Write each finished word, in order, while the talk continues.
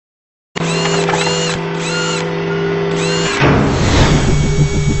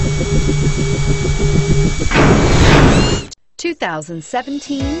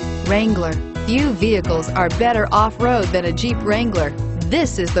2017 Wrangler. Few vehicles are better off-road than a Jeep Wrangler.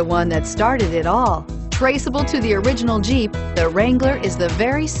 This is the one that started it all. Traceable to the original Jeep, the Wrangler is the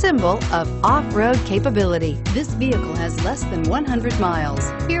very symbol of off-road capability. This vehicle has less than 100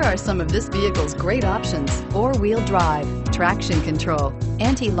 miles. Here are some of this vehicle's great options: four-wheel drive, traction control,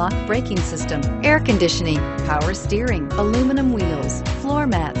 anti-lock braking system, air conditioning, power steering, aluminum wheels, floor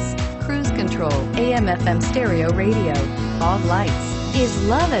mats, cruise control, AM/FM stereo radio, fog lights. Is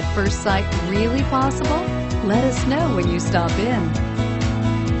love at first sight really possible? Let us know when you stop in.